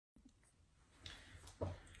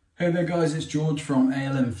Hey there guys, it's George from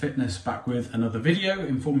ALM Fitness back with another video,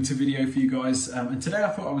 informative video for you guys. And today I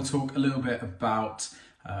thought I would talk a little bit about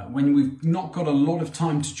when we've not got a lot of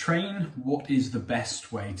time to train, what is the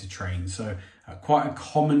best way to train? So quite a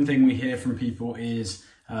common thing we hear from people is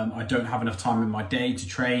I don't have enough time in my day to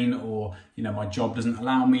train, or my job doesn't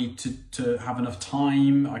allow me to have enough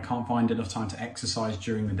time. I can't find enough time to exercise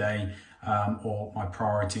during the day. Or my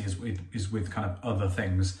priority is with kind of other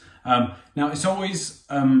things. Now it's always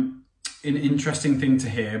an interesting thing to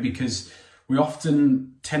hear, because we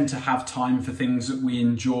often tend to have time for things that we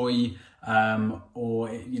enjoy, or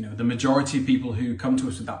the majority of people who come to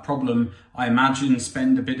us with that problem, I imagine,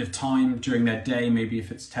 spend a bit of time during their day, maybe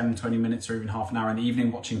if it's 10-20 minutes or even half an hour in the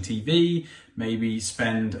evening watching TV, maybe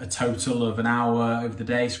spend a total of an hour over the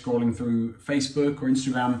day scrolling through Facebook or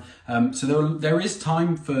Instagram. So there is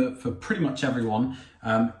time for pretty much everyone.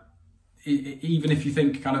 Even if you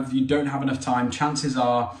think kind of you don't have enough time, chances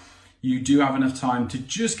are you do have enough time to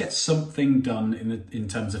just get something done in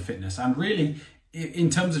terms of fitness. And really, in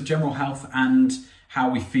terms of general health and how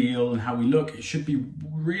we feel and how we look, it should be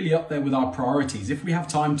really up there with our priorities. If we have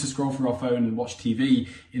time to scroll through our phone and watch TV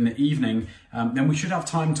in the evening, then we should have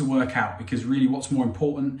time to work out, because really what's more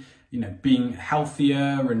important, being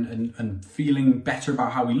healthier and feeling better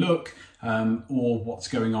about how we look, or what's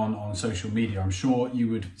going on social media. I'm sure you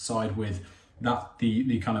would side with that,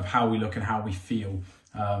 the kind of how we look and how we feel,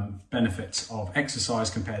 benefits of exercise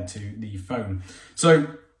compared to the phone. So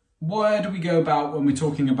where do we go about when we're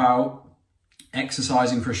talking about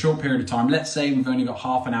exercising for a short period of time? Let's say we've only got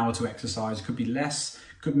half an hour to exercise, could be less,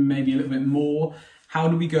 could be maybe a little bit more. How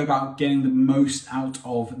do we go about getting the most out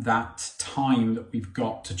of that time that we've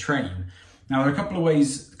got to train? Now, there are a couple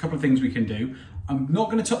of things we can do. I'm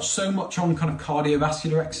not going to touch so much on kind of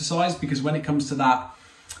cardiovascular exercise, because when it comes to that,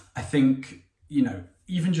 I think,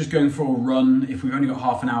 even just going for a run, if we've only got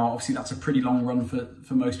half an hour, obviously that's a pretty long run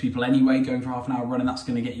for most people anyway. Going for half an hour run, and that's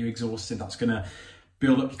going to get you exhausted. That's going to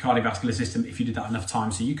build up your cardiovascular system if you did that enough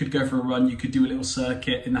time. So you could go for a run, you could do a little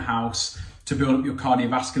circuit in the house to build up your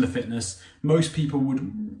cardiovascular fitness. Most people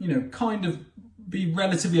would, kind of be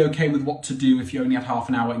relatively okay with what to do if you only had half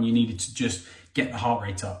an hour and you needed to just get the heart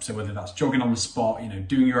rate up. So whether that's jogging on the spot,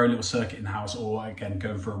 doing your own little circuit in the house, or again,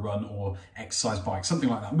 going for a run or exercise bike, something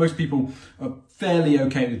like that. Most people are fairly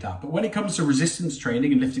okay with that. But when it comes to resistance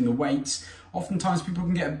training and lifting the weights, oftentimes people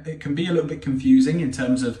it can be a little bit confusing in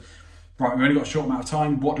terms of, right, we've only got a short amount of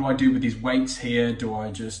time. What do I do with these weights here? Do I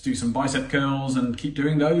just do some bicep curls and keep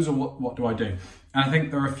doing those, or what do I do? And I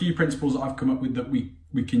think there are a few principles that I've come up with that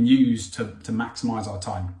we can use to maximize our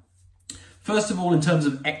time. First of all, in terms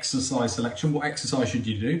of exercise selection, what exercise should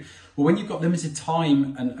you do? Well, when you've got limited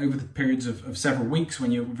time and over the periods of several weeks, when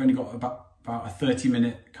we've only got about a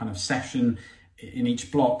 30-minute kind of session in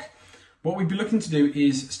each block, what we'd be looking to do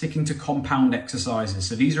is sticking to compound exercises.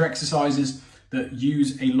 So these are exercises that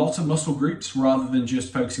use a lot of muscle groups rather than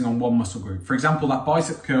just focusing on one muscle group. For example, that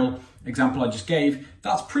bicep curl example I just gave,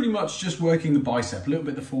 that's pretty much just working the bicep, a little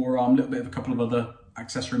bit the forearm, a little bit of a couple of other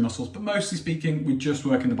accessory muscles, but mostly speaking, we're just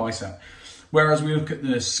working the bicep. Whereas we look at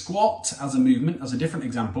the squat as a movement, as a different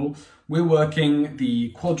example, we're working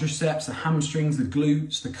the quadriceps, the hamstrings, the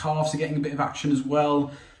glutes, the calves are getting a bit of action as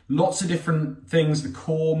well. Lots of different things, the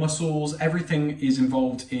core muscles, everything is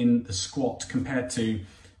involved in the squat compared to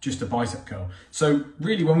just a bicep curl. So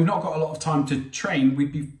really, when we've not got a lot of time to train,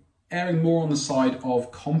 we'd be erring more on the side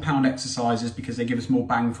of compound exercises, because they give us more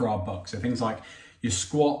bang for our buck. So things like your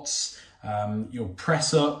squats, your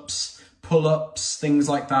press-ups, pull-ups, things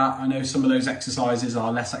like that. I know some of those exercises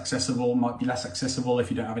are less accessible, might be less accessible if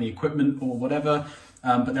you don't have any equipment or whatever,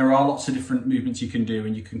 but there are lots of different movements you can do,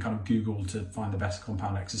 and you can kind of Google to find the best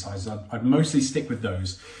compound exercises. I'd mostly stick with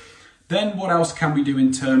those. Then what else can we do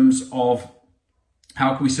in terms of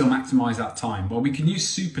how can we still maximize that time? Well, we can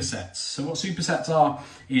use supersets. So what supersets are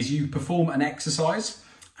is you perform an exercise,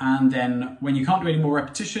 and then when you can't do any more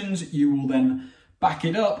repetitions, you will then back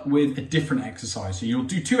it up with a different exercise. So you'll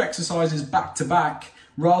do two exercises back to back,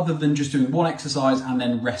 rather than just doing one exercise and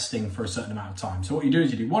then resting for a certain amount of time. So what you do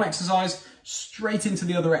is you do one exercise straight into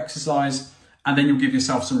the other exercise, and then you'll give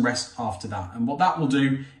yourself some rest after that. And what that will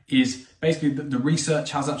do is basically the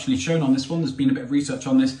research has actually shown on this one, there's been a bit of research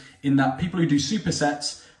on this, in that people who do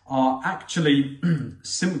supersets are actually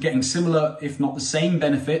getting similar, if not the same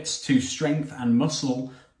benefits to strength and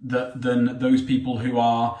muscle than those people who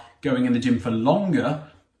are going in the gym for longer,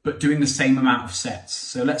 but doing the same amount of sets.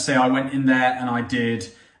 So let's say I went in there and I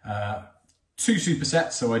did 2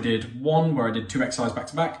 supersets. So I did one where I did 2 exercises back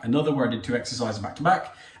to back, another where I did 2 exercises back to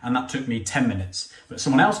back, and that took me 10 minutes. But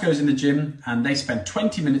someone else goes in the gym and they spend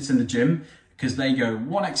 20 minutes in the gym, because they go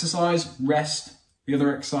 1 exercise, rest, the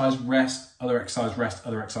other exercise, rest, other exercise, rest,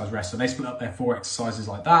 other exercise, rest. So they split up their 4 exercises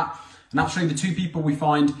like that. And actually the 2 people we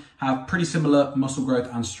find have pretty similar muscle growth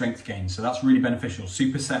and strength gains. So that's really beneficial.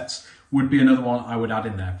 Supersets would be another one I would add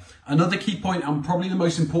in there. Another key point, and probably the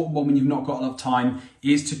most important one when you've not got a lot of time,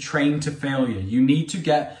 is to train to failure. You need to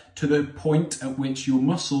get to the point at which your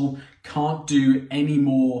muscle can't do any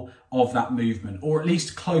more of that movement, or at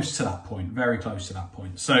least close to that point, very close to that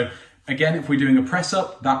point. So again, if we're doing a press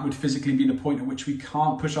up, that would physically be the point at which we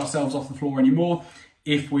can't push ourselves off the floor anymore.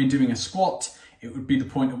 If we're doing a squat, it would be the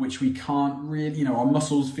point at which we can't really, our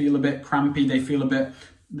muscles feel a bit crampy, they've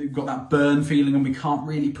got that burn feeling and we can't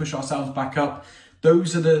really push ourselves back up.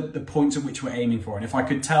 Those are the points at which we're aiming for. And if I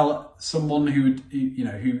could tell someone who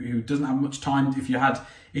doesn't have much time,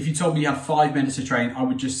 if you told me you had 5 minutes to train, I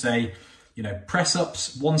would just say, press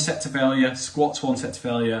ups, 1 set to failure, squats, 1 set to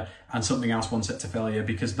failure, and something else, 1 set to failure,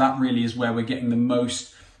 because that really is where we're getting the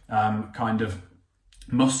most kind of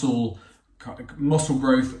muscle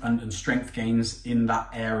growth and strength gains in that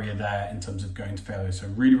area there in terms of going to failure. So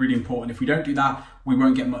really, really important. If we don't do that, we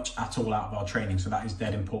won't get much at all out of our training. So that is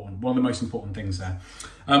dead important. One of the most important things there.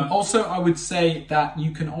 Also, I would say that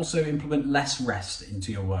you can also implement less rest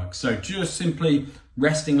into your work. So just simply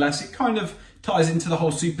resting less. It kind of ties into the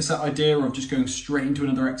whole superset idea of just going straight into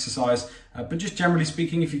another exercise. But just generally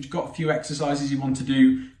speaking, if you've got a few exercises you want to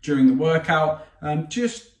do during the workout,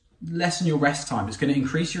 just lessen your rest time. It's going to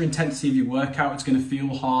increase your intensity of your workout. It's going to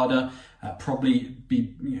feel harder, probably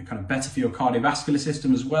be kind of better for your cardiovascular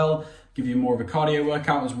system as well, give you more of a cardio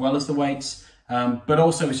workout as well as the weights. But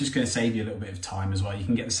also it's just going to save you a little bit of time as well. You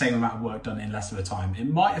can get the same amount of work done in less of a time. It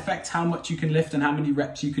might affect how much you can lift and how many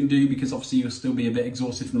reps you can do, because obviously you'll still be a bit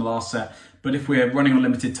exhausted from the last set. But if we're running on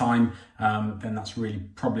limited time, then that's really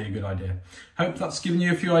probably a good idea. Hope that's given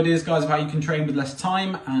you a few ideas, guys, of how you can train with less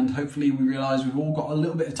time. And hopefully we realize we've all got a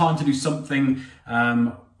little bit of time to do something,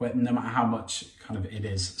 no matter how much kind of it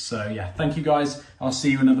is. So yeah, thank you guys. I'll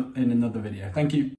see you in another video. Thank you.